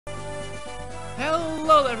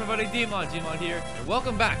Hello everybody, Gmon here, and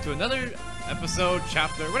welcome back to another episode,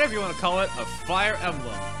 chapter, whatever you want to call it, of Fire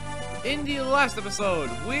Emblem. In the last episode,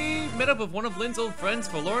 we met up with one of Lynn's old friends,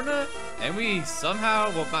 Valorna, and we somehow,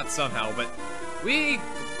 well not somehow, but we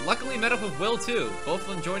luckily met up with Will too, both of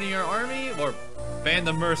them joining our army, or band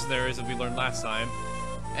of mercenaries as we learned last time.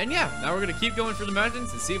 And yeah, now we're going to keep going through the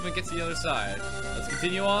mountains and see if we can get to the other side. Let's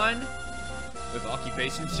continue on with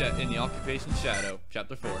in the Occupation Shadow,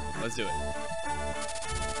 Chapter 4. Let's do it.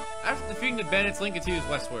 After defeating the bandits, Link continues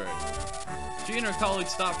westward. She and her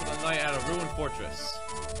colleagues stop for the night at a ruined fortress.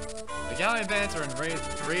 The gallant bandits are in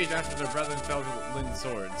rage after their brethren fell with Lynn's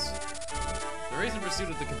swords. They race in pursuit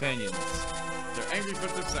of the companions. Their angry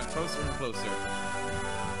footsteps sound closer and closer.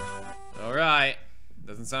 Alright,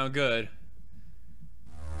 doesn't sound good.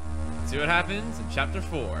 Let's see what happens in Chapter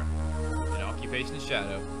 4, in Occupation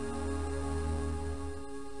Shadow.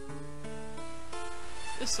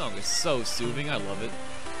 This song is so soothing, I love it.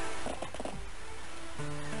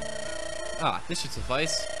 Ah, this should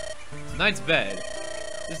suffice. Tonight's bed.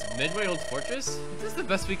 This midway old fortress? Is this the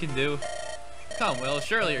best we can do? Come, Will,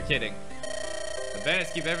 surely you're kidding. The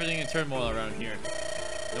bandits keep everything in turmoil around here.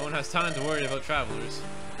 No one has time to worry about travelers.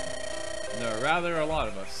 And there are rather a lot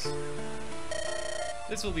of us.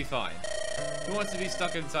 This will be fine. Who wants to be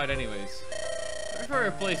stuck inside anyways? I prefer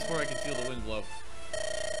a place where I can feel the wind blow.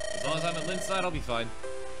 As long as I'm at Lynn's side, I'll be fine.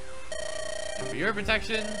 And for your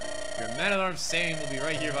protection, your man-at-arms Sane will be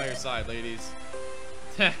right here by your side, ladies.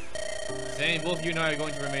 Heh. Sane, both you and I are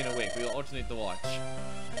going to remain awake. We will alternate the watch.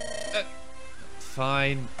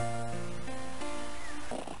 Fine.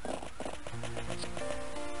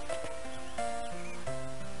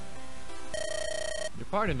 Your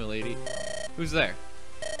pardon, milady. Who's there?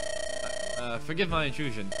 Forgive my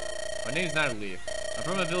intrusion. My name's Natalie. I'm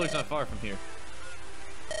from a village not far from here.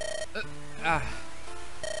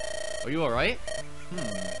 Are you alright?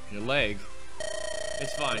 Your leg.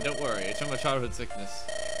 It's fine, don't worry. It's from a childhood sickness.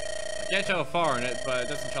 I can't tell how far in it, but it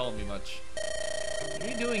doesn't trouble me much. What are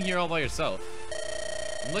you doing here all by yourself?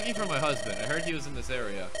 I'm looking for my husband. I heard he was in this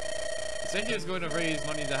area. He said he was going to raise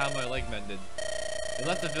money to have my leg mended. He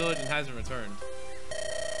left the village and hasn't returned.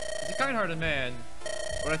 He's a kind-hearted man,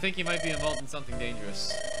 but I think he might be involved in something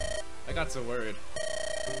dangerous. I got so worried.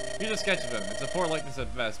 Here's a sketch of him. It's a poor likeness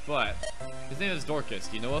at best, but his name is Dorcas.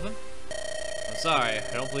 Do you know of him? I'm sorry,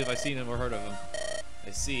 I don't believe I've seen him or heard of him.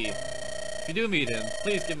 I see. If you do meet him,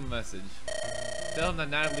 please give him a message. Tell him that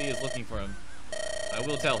Natalie is looking for him. I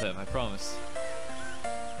will tell him, I promise.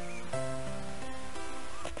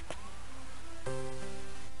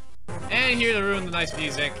 And here to ruin the nice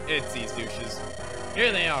music, it's these douches.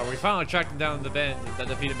 Here they are. We finally tracked them down the band that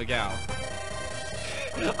defeated Miguel.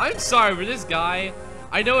 I'm sorry, but this guy,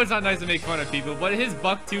 I know it's not nice to make fun of people, but his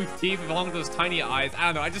buck-toothed teeth along with those tiny eyes, I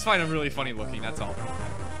don't know, I just find him really funny looking, that's all.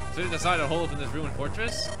 So they decided to hole up in this ruined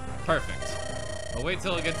fortress? Perfect. I'll wait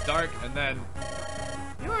till it gets dark, and then...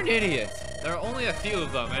 You're an idiot. There are only a few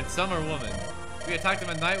of them, and some are women. If we attacked them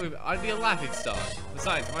at night, I'd be a laughingstock.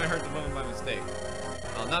 Besides, I might hurt the woman by mistake.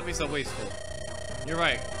 I'll not be so wasteful. You're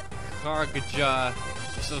right. Kargaja,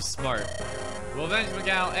 you're so smart. We'll avenge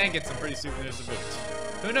Miguel and get some pretty souvenirs to boot.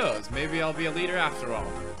 Who knows, maybe I'll be a leader after all.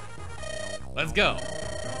 Let's go.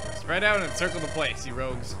 Spread out and encircle the place, you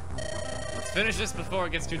rogues. Let's finish this before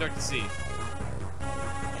it gets too dark to see.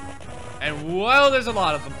 And whoa, there's a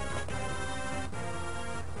lot of them.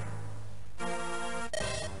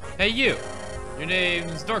 Hey you, your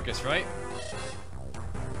name's Dorcas, right?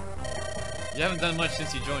 You haven't done much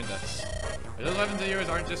since you joined us. Those weapons of yours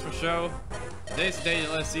aren't just for show. Today's the day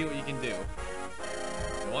to let us see what you can do.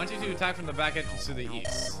 I want you to attack from the back entrance to the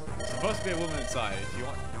east. There's supposed to be a woman inside. If you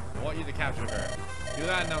I want you to capture her. Do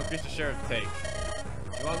that and I'll increase the share of the take.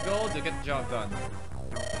 If you want gold, you'll get the job done.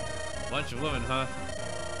 Bunch of women, huh?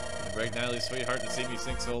 It break Natalie's sweetheart to see me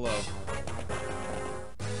sink so low.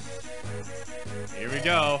 Here we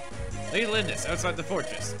go. Lady Lindis, outside the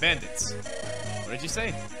fortress. Bandits. What did you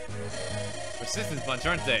say? Persistent bunch,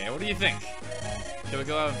 aren't they? What do you think? Should we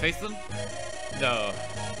go out and face them? No.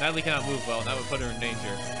 Natalie cannot move well, and that would put her in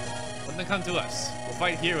danger. Let them come to us. We'll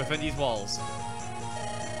fight here within these walls.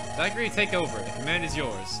 Zachary, take over. The command is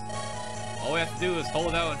yours. All we have to do is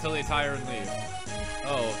hold out until they tire and leave.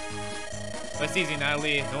 Oh. Rest easy,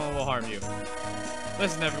 Natalie. No one will harm you.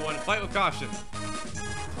 Listen, everyone. Fight with caution.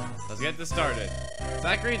 Let's get this started.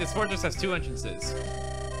 Zachary, this fortress has 2 entrances.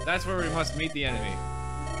 That's where we must meet the enemy.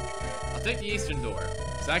 I'll take the eastern door.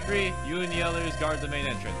 Zachary, you and the others guard the main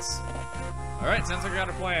entrance. Alright, sounds like we got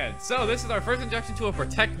a plan. So, this is our first introduction to a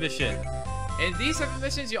protect mission. In these type of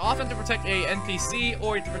missions, you often have to protect a NPC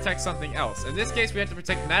or you have to protect something else. In this case, we have to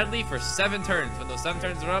protect Natalie for 7 turns. When those 7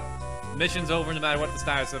 turns are up, Mission's over no matter what the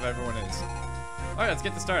status of everyone is. Alright, let's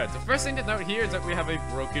get this started. The first thing to note here is that we have a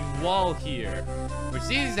broken wall here, which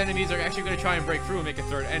these enemies are actually going to try and break through and make a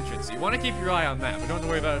third entrance. So you want to keep your eye on that, but don't have to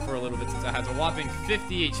worry about it for a little bit since it has a whopping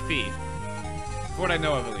 50 HP. For what I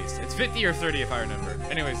know of, at least. It's 50 or 30 if I remember.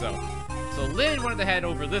 Anyways, though. So Lynn wanted to head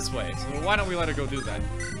over this way, so why don't we let her go do that?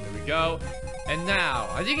 There we go. And now,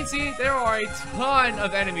 as you can see, there are a ton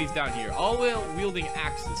of enemies down here, all wielding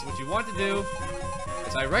axes. What you want to do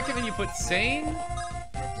is I recommend you put Sane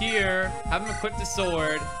here, have him equip the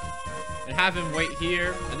sword, and have him wait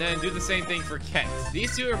here, and then do the same thing for Kent.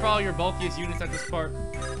 These two are probably your bulkiest units at this part,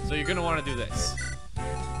 so you're going to want to do this.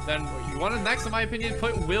 Then what you want to next, in my opinion,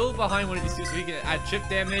 put Will behind one of these two so he can add chip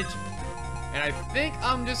damage. And I think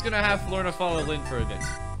I'm just going to have Florna follow Lynn for a bit.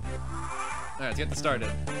 Alright, let's get this started.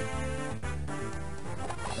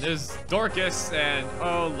 And there's Dorcas, and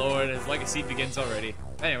oh lord, his legacy begins already.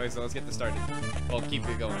 Anyway, so let's get this started. We'll keep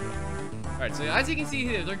it going. Alright, so as you can see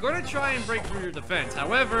here, they're going to try and break through your defense.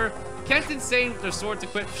 However, Kent and Sane with their swords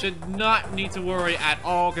equipped should not need to worry at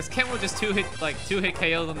all, because Kent will just two-hit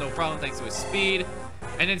KO them no problem thanks to his speed.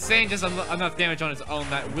 And then Sane does enough damage on his own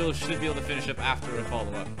that Will should be able to finish up after a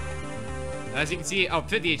follow-up. As you can see, oh,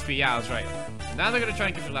 50 HP, yeah, I was right. Now they're going to try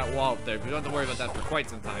and get through that wall up there, but we don't have to worry about that for quite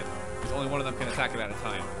some time, because only one of them can attack it at a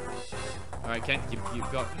time. Alright, Kent, keep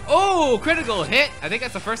going. Oh, critical hit! I think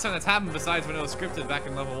that's the first time that's happened besides when it was scripted back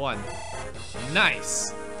in level 1.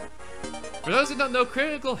 Nice! For those who don't know,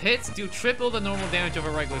 critical hits do triple the normal damage of a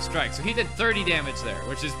regular strike, so he did 30 damage there,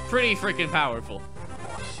 which is pretty freaking powerful.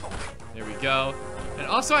 There we go. And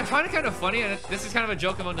also, I find it kind of funny, and this is kind of a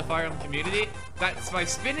joke among the Fire Emblem community, that by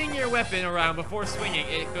spinning your weapon around before swinging,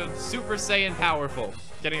 it goes Super Saiyan powerful,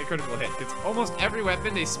 getting a critical hit. Because almost every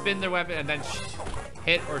weapon, they spin their weapon and then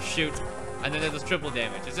hit or shoot, and then it does triple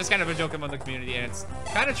damage. It's just kind of a joke among the community, and it's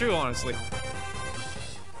kind of true, honestly.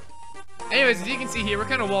 Anyways, as you can see here, we're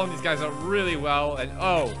kind of walling these guys out really well, and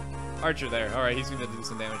oh, Archer there. Alright, he's going to do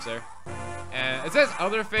some damage there. And it says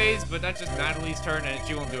other phase, but that's just Natalie's turn, and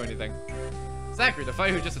she won't do anything. Zachary, the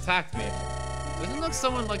fighter who just attacked me. Doesn't look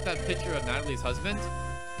someone like that picture of Natalie's husband?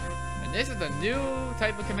 And this is the new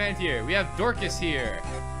type of command here. We have Dorcas here.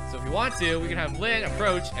 So if you want to, we can have Lynn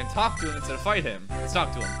approach and talk to him instead of fight him. Let's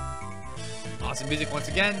talk to him. Awesome music once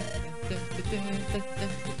again.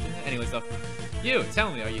 Anyways, though. You,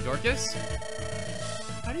 tell me, are you Dorcas?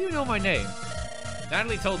 How do you know my name?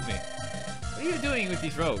 Natalie told me. What are you doing with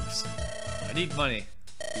these robes? I need money.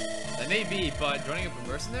 That may be, but joining up with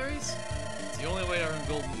mercenaries? It's the only way to earn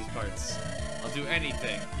gold in these parts. I'll do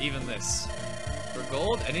anything, even this. For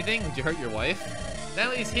gold? Anything? Would you hurt your wife?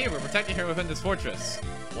 Natalie's here. We're protecting her within this fortress.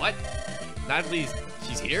 What? Natalie's...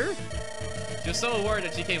 she's here? Just so worried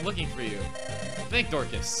that she came looking for you. Think,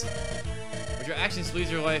 Dorcas. Would your actions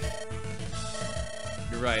please your wife?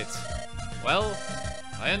 You're right. Well,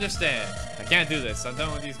 I understand. I can't do this. I'm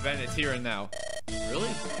done with these bandits here and now. Really?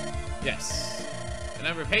 Yes. And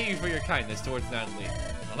I repay you for your kindness towards Natalie.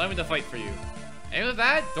 Allow me to fight for you. And with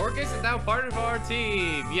that, Dorcas is now part of our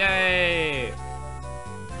team. Yay!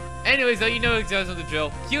 Anyways, though, you know exactly the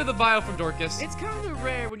drill. Cue the bio from Dorcas. It's kind of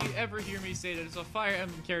rare when you ever hear me say that it's a Fire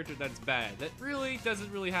Emblem character that's bad. That really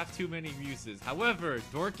doesn't really have too many uses. However,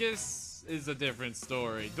 Dorcas is a different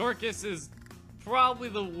story. Dorcas is probably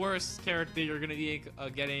the worst character you're going to be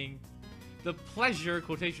getting the pleasure,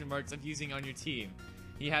 quotation marks, of using on your team.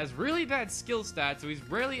 He has really bad skill stats, so he's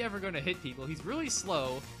rarely ever going to hit people. He's really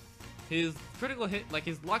slow. His critical hit, like,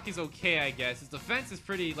 his luck is okay, I guess. His defense is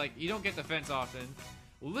pretty, like, you don't get defense often.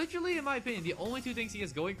 Literally, in my opinion, the only two things he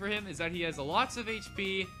has going for him is that he has lots of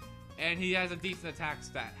HP and he has a decent attack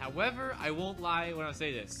stat. However, I won't lie when I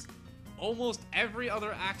say this. Almost every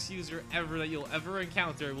other axe user ever that you'll ever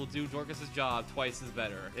encounter will do Dorcas' job twice as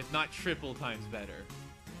better, if not triple times better.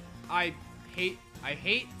 I hate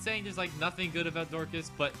saying there's like nothing good about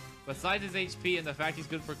Dorcas, but besides his HP and the fact he's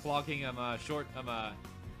good for clogging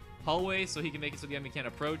hallways so he can make it so the enemy can't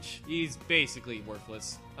approach, he's basically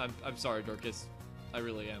worthless. I'm sorry, Dorcas. I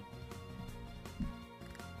really am.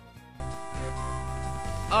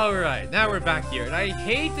 Alright, now we're back here, and I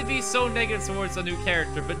hate to be so negative towards a new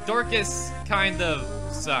character, but Dorcas kind of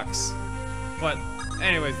sucks. But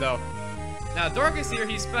anyways, though. Now, Dorcas here,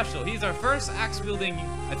 he's special. He's our first axe-wielding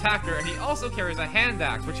attacker, and he also carries a hand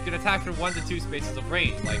axe, which can attack from 1 to 2 spaces of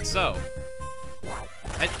range, like so.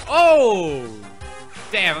 And, oh!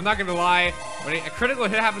 Damn, I'm not gonna lie. When a critical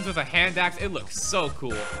hit happens with a hand axe, it looks so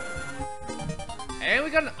cool. And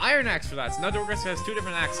we got an iron axe for that, so now Dorcas has 2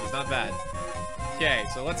 different axes, not bad. Okay,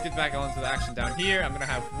 so let's get back on to the action down here. I'm gonna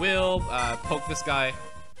have Will poke this guy,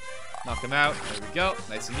 knock him out. There we go,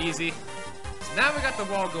 nice and easy. now we got the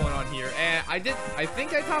wall going on here, and I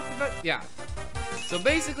think I talked about, yeah. So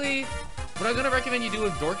basically, what I'm gonna recommend you do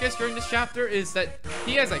with Dorcas during this chapter is that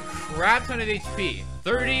he has a crap ton of HP.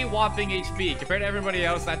 30 whopping HP. Compared to everybody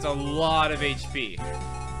else, that's a lot of HP.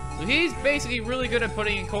 So he's basically really good at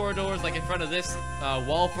putting in corridors, like in front of this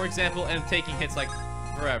wall, for example, and taking hits like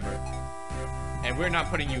forever. And we're not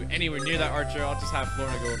putting you anywhere near that archer. I'll just have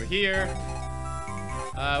Florna go over here.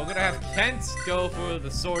 We're gonna have Kent go for the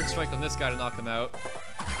sword strike on this guy to knock him out.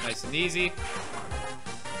 Nice and easy.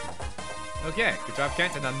 Okay, good job,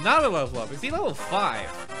 Kent. And another level up. Is he level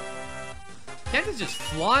 5? Kent is just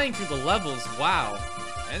flying through the levels. Wow.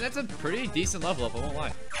 And that's a pretty decent level up, I won't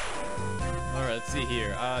lie. Alright, let's see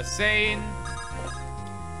here. Sane.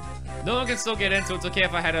 No one can still get in, so it's okay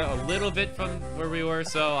if I had a little bit from where we were,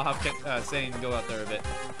 so I'll have Sane go out there a bit.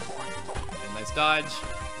 And nice dodge.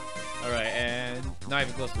 Alright, and not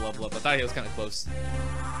even close to level up. I thought he was kind of close.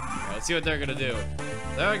 Alright, let's see what they're gonna do.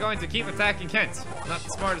 They're going to keep attacking Kent. Not the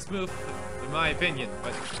smartest move, in my opinion,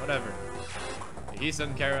 but whatever. He's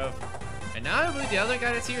taken care of. And now I believe the other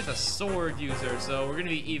guy that's here is a sword user, so we're gonna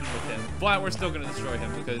be even with him. But we're still gonna destroy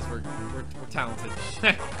him because we're talented.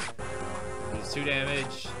 There's 2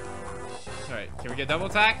 damage. Alright, can we get double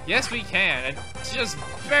attack? Yes, we can. And just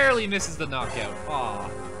barely misses the knockout. Aw.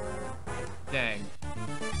 Dang.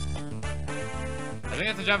 I think I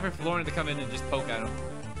have to jump for Florna to come in and just poke at him.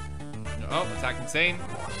 Oh, attack Insane.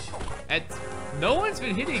 And no one's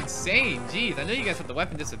been hitting Insane. Jeez, I know you guys have the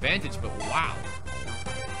weapon disadvantage, but wow.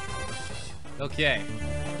 Okay.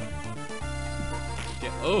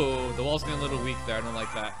 Oh, the wall's getting a little weak there. I don't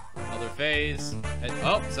like that. Another phase. And,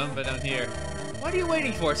 oh, somebody down here. What are you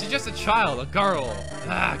waiting for? She's just a child, a girl.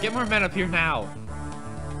 Ah, get more men up here now.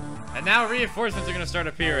 And now reinforcements are gonna start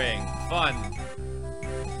appearing. Fun.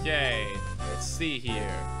 Okay, let's see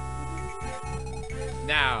here.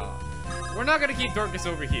 Now, we're not gonna keep Dorcas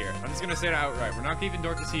over here. I'm just gonna say it outright. We're not keeping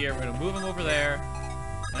Dorcas here. We're gonna move him over there.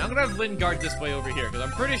 And I'm gonna have Lynn guard this way over here, because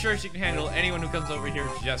I'm pretty sure she can handle anyone who comes over here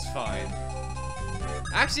just fine.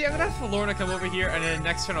 Actually, I'm gonna have Florna come over here, and then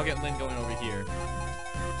next turn I'll get Lynn going over here.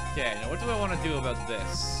 Okay, now what do I want to do about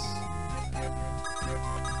this?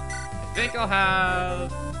 I think I'll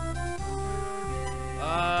have...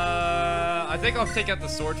 I think I'll take out the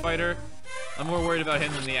sword fighter. I'm more worried about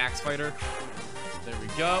him than the axe fighter. There we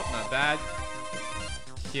go, not bad.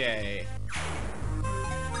 Okay.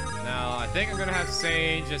 Now, I think I'm gonna have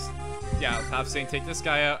Sane just... Yeah, I'll have Sane take this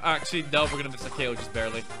guy out. Actually, no, we're gonna miss a KO just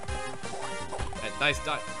barely. Nice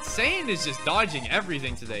dodge. Sane is just dodging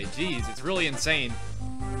everything today. Jeez, it's really insane.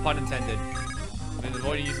 Pun intended. I've been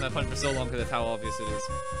avoiding using that pun for so long because that's how obvious it is.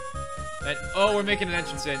 And, oh, we're making an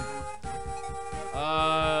entrance in.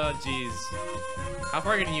 Jeez. How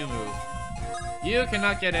far can you move? You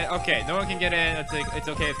cannot get in. Okay, no one can get in. It's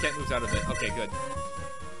okay if Kent moves out of it. Okay, good.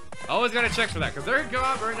 Always gotta check for that, because their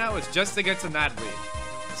job right now is just to get to Natalie.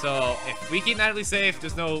 So, if we keep Natalie safe,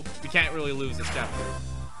 we can't really lose this chapter.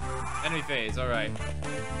 Enemy phase, alright.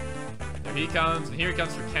 There he comes, and here he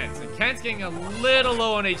comes for Kent. And Kent's getting a little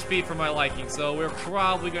low on HP for my liking, so we're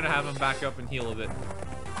probably gonna have him back up and heal a bit.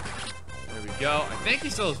 There we go. I think he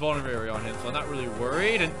still has vulnerability on him, so I'm not really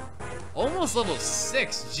worried. And almost level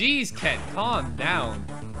 6. Jeez, Kent, calm down.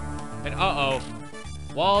 And uh-oh.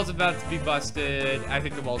 Wall's about to be busted. I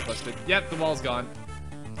think the wall's busted. Yep, the wall's gone.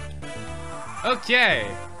 Okay.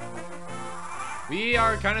 We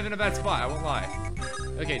are kind of in a bad spot, I won't lie.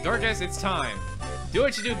 Okay, Dorcas, it's time. Do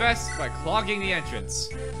what you do best by clogging the entrance.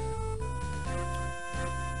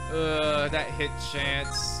 That hit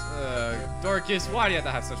chance. Dorcas, why do you have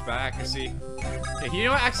to have such bad accuracy? Okay, you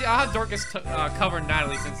know what? Actually, I'll have Dorcas cover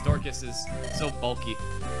Natalie since Dorcas is so bulky.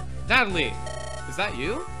 Natalie, is that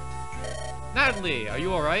you? Natalie, are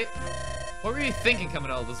you alright? What were you thinking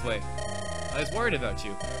coming out this way? I was worried about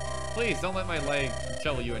you. Please, don't let my leg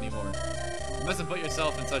trouble you anymore. You mustn't put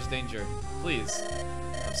yourself in such danger. Please.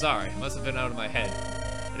 I'm sorry, I must have been out of my head.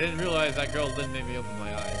 I didn't realize that girl Lynn made me open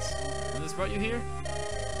my eyes. And this brought you here?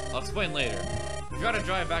 I'll explain later. We've got to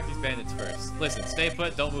drive back these bandits first. Listen, stay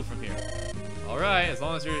put, don't move from here. Alright, as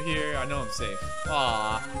long as you're here, I know I'm safe.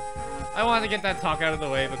 Aww. I wanted to get that talk out of the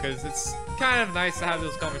way because it's kind of nice to have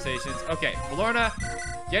those conversations. Okay, Florna,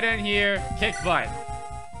 get in here, kick butt.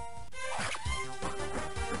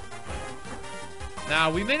 Now,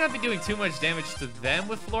 we may not be doing too much damage to them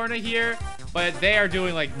with Florna here, but they are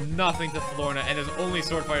doing, like, nothing to Florna, and there's only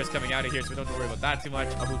sword fighters coming out of here, so we don't have to worry about that too much.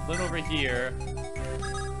 I'll move Lynn over here.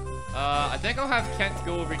 I think I'll have Kent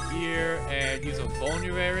go over here and use a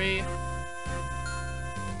vulnerary.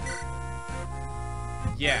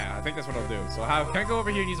 Yeah, I think that's what I'll do. So I'll have Kent go over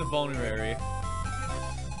here and use a vulnerary.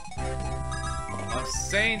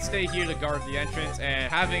 Sane stay here to guard the entrance,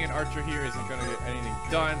 and having an archer here isn't gonna get anything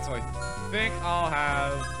done, so I think I'll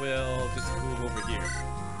have Will just move over here.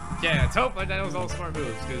 Yeah, let's hope that was all smart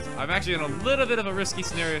moves, because I'm actually in a little bit of a risky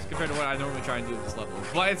scenario compared to what I normally try and do at this level,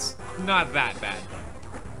 but it's not that bad.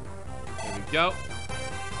 Here we go.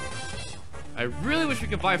 I really wish we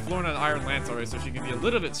could buy Florna an Iron Lance already so she can be a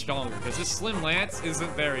little bit stronger, because this Slim Lance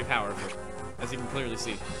isn't very powerful, as you can clearly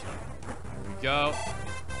see. Here we go.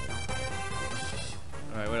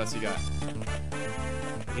 Alright, what else you got?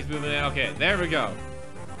 He's moving in. Okay, there we go.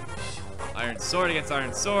 Iron Sword against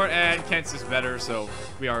Iron Sword, and Kent's is better, so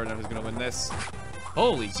we already know who's gonna win this.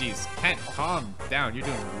 Holy jeez, Kent, calm down. You're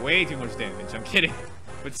doing way too much damage. I'm kidding.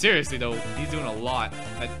 But seriously though, he's doing a lot.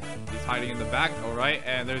 He's hiding in the back. Alright,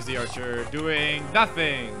 and there's the archer doing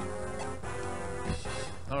nothing.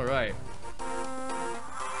 Alright.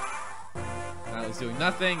 Now he's doing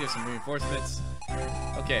nothing. There's some reinforcements.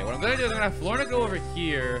 Okay, what I'm gonna do is I'm gonna have Florna go over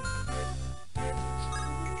here.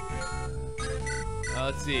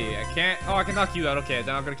 Let's see. I can't. Oh, I can knock you out. Okay,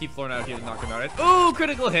 then I'm gonna keep Florna out here to knock him out. Ooh,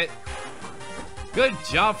 critical hit. Good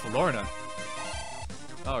job, Florna.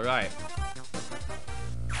 Alright.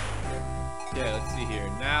 Okay, let's see here.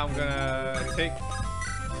 Now I'm gonna take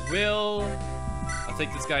Will. I'll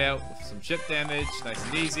take this guy out with some chip damage. Nice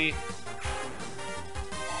and easy.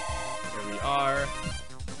 Here we are.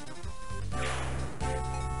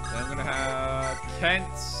 Then I'm gonna have Kent.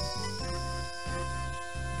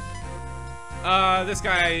 This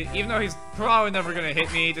guy, even though he's probably never gonna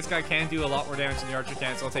hit me, this guy can do a lot more damage than the archer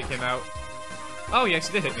can, so I'll take him out. Oh, he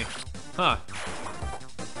actually did hit me. Huh.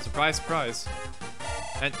 Surprise, surprise.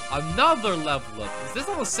 And another level up. Is this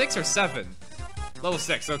level 6 or 7? Level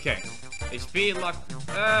 6, okay. HP, luck.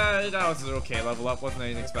 That was an okay level up, wasn't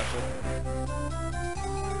anything special.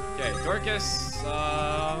 Okay, Dorcas.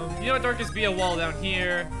 You know what, Dorcas, be a wall down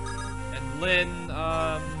here. And Lynn,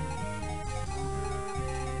 I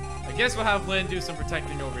guess we'll have Lynn do some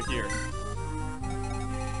protecting over here.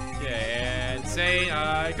 Okay, and Zane,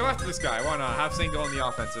 go after this guy. Why not? Have Zane go on the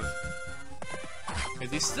offensive.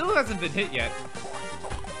 Because he still hasn't been hit yet.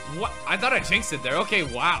 What? I thought I jinxed it there. Okay,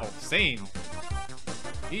 wow. Zane.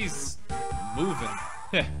 He's moving.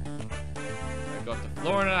 Alright, go up to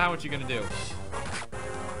Florna. How much you gonna do?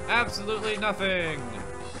 Absolutely nothing.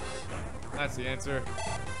 That's the answer.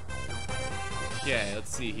 Okay,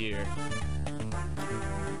 let's see here.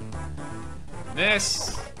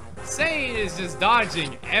 Miss. Zane is just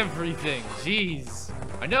dodging everything. Jeez.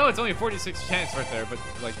 I know it's only a 46 chance right there, but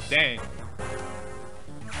like, dang.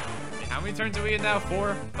 Okay, how many turns are we in now?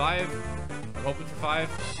 4? 5? I'm hoping for 5.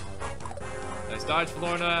 Nice dodge,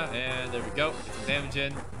 Florna, and there we go. Get some damage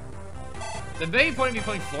in. The main point of me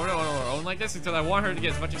putting Florna on her own like this is because I want her to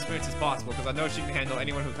get as much experience as possible, because I know she can handle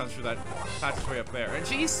anyone who comes through that passageway up there. And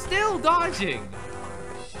she's still dodging!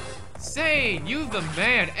 Zane, you the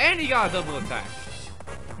man, and he got a double attack.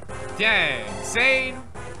 Dang, Zane.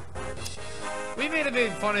 We may have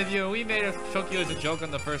made fun of you, we may have took you as a joke on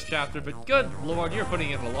the first chapter, but good lord, you're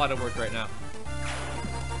putting in a lot of work right now.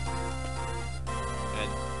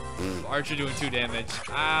 And Archer doing 2 damage.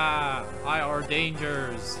 Ah, IR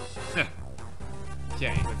dangers.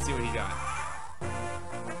 Okay, let's see what he got.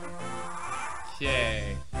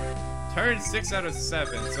 Okay. Turn 6 out of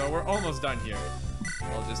 7, so we're almost done here.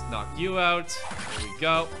 I'll just knock you out. There we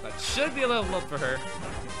go. That should be a level up for her.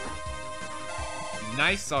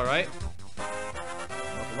 Nice, alright.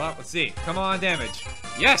 Level up, let's see. Come on, damage.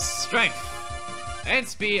 Yes, strength. And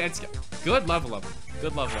speed, and good level up.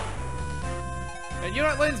 Good level up. And you know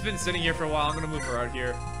what, Lynn's been sitting here for a while. I'm gonna move her out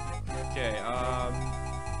here. Okay,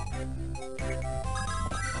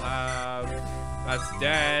 that's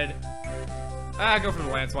dead. Go for the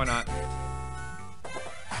lance, why not?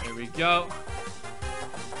 There we go.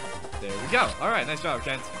 There we go. Alright, nice job,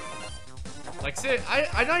 Kent. Like,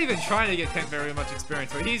 I'm not even trying to get Kent very much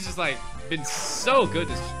experience, but he's just, like, been so good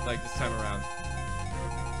this time around.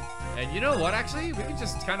 And you know what, actually? We can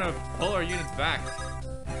just kind of pull our units back.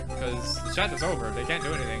 Because the chat is over. They can't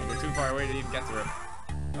do anything. They're too far away to even get to her.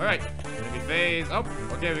 Alright. Enemy phase. Oh,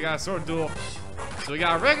 okay, we got a sword duel. So we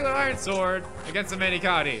got a regular iron sword against a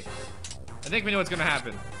Manikati. I think we know what's gonna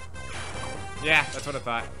happen. Yeah, that's what I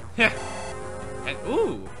thought. And,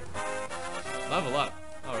 ooh. Level up.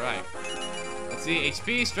 Alright. Let's see.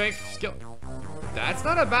 HP, strength, skill. That's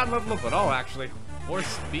not a bad level up at all, actually. More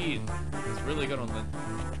speed. It's really good on Lynn.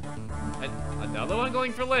 And another one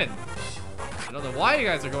going for Lynn. I don't know why you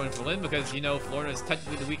guys are going for Lynn, because, you know, Florna is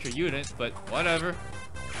technically the weaker unit, but whatever.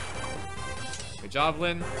 Good job,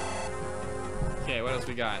 Lynn. Okay, what else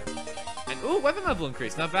we got? And, ooh, weapon level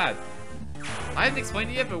increase. Not bad. I haven't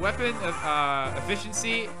explained it yet, but weapon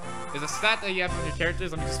efficiency is a stat that you have on your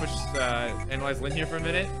characters. Let me just switch Analyze Lin here for a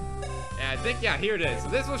minute. And I think, yeah, here it is. So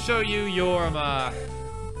this will show you your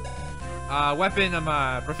weapon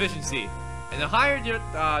proficiency. And the higher your,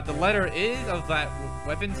 the letter is of that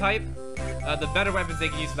weapon type, the better weapons they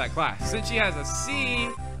can use for that class. Since she has a C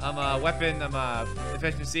weapon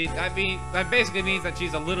efficiency, that basically means that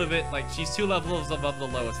she's a little bit, like, she's 2 levels above the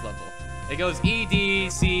lowest level. It goes E, D,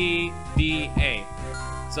 C, B, A.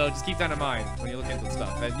 So just keep that in mind when you look into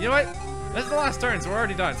stuff. And you know what? This is the last turn, so we're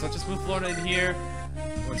already done. So let's just move Florida in here.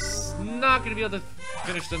 We're not going to be able to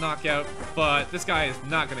finish the knockout, but this guy is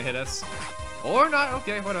not going to hit us. Or not.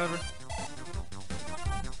 Okay, whatever.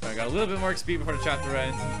 I got a little bit more XP before the chapter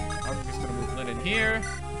ends. I'm just going to move Lynn in here.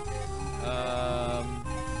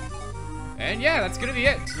 And yeah, that's going to be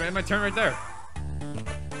it. Just end my turn right there.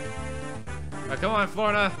 Alright, come on,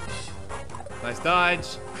 Florida. Nice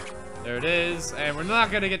dodge. There it is. And we're not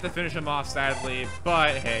going to get to finish him off, sadly.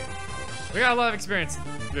 But, hey. We got a lot of experience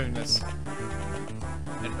doing this.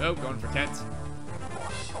 And, oh, going for Kent.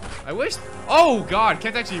 I wish... Oh, God.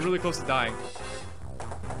 Kent's actually really close to dying.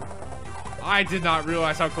 I did not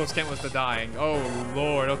realize how close Kent was to dying. Oh,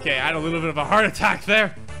 Lord. Okay, I had a little bit of a heart attack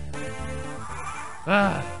there.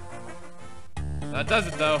 Ah. That does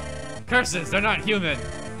it, though. Curses, they're not human.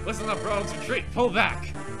 Listen up, rogues. Retreat. Pull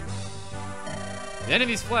back. The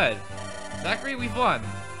enemies fled. Zachary, we've won.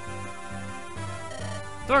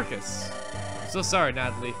 Dorcas. I'm so sorry,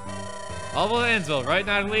 Natalie. All the Ansville, right,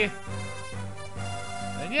 Natalie?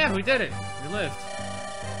 And yeah, we did it. We lived.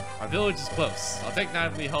 Our village is close. I'll take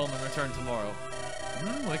Natalie home and return tomorrow.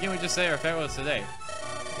 Why can't we just say our farewells today?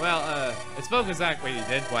 Well, I spoke with Zach. Wait, he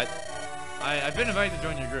did? What? I've been invited to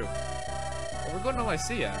join your group. Well, we're going to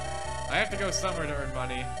Lycia. I have to go somewhere to earn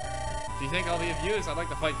money. If you think I'll be of use, I'd like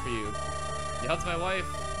to fight for you. You helped my wife,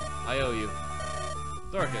 I owe you.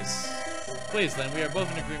 Dorcas. Please, Lynn, we are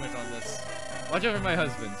both in agreement on this. Watch over my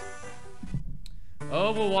husband.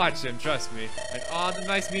 Oh, we'll watch him, trust me. And oh, the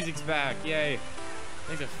nice music's back, yay.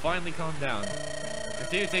 Things have finally calmed down.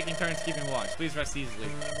 Continue taking turns keeping watch. Please rest easily.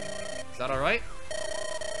 Is that alright?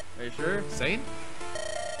 Are you sure? Sane?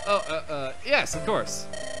 Oh, yes, of course.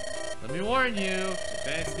 Let me warn you, if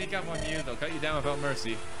they sneak up on you, they'll cut you down without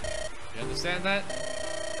mercy. You understand that?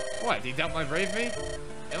 What, do you doubt my bravery?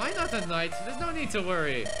 Am I not the knight? There's no need to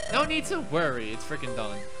worry. No need to worry, it's freaking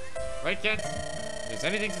done. Right, Kent? If there's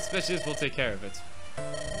anything suspicious, we'll take care of it.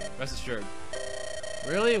 Rest assured.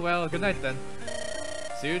 Really? Well, good night then.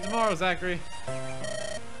 See you tomorrow, Zachary.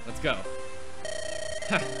 Let's go.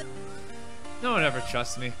 No one ever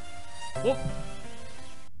trusts me. Well,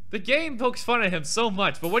 the game pokes fun at him so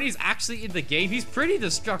much, but when he's actually in the game, he's pretty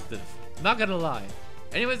destructive. Not gonna lie.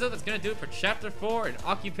 Anyways, though, that's gonna do it for Chapter 4 in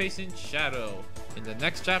Occupation Shadow. In the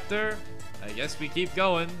next chapter, I guess we keep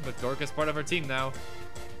going with Dorcas part of our team now.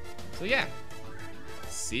 So yeah,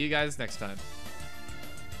 see you guys next time.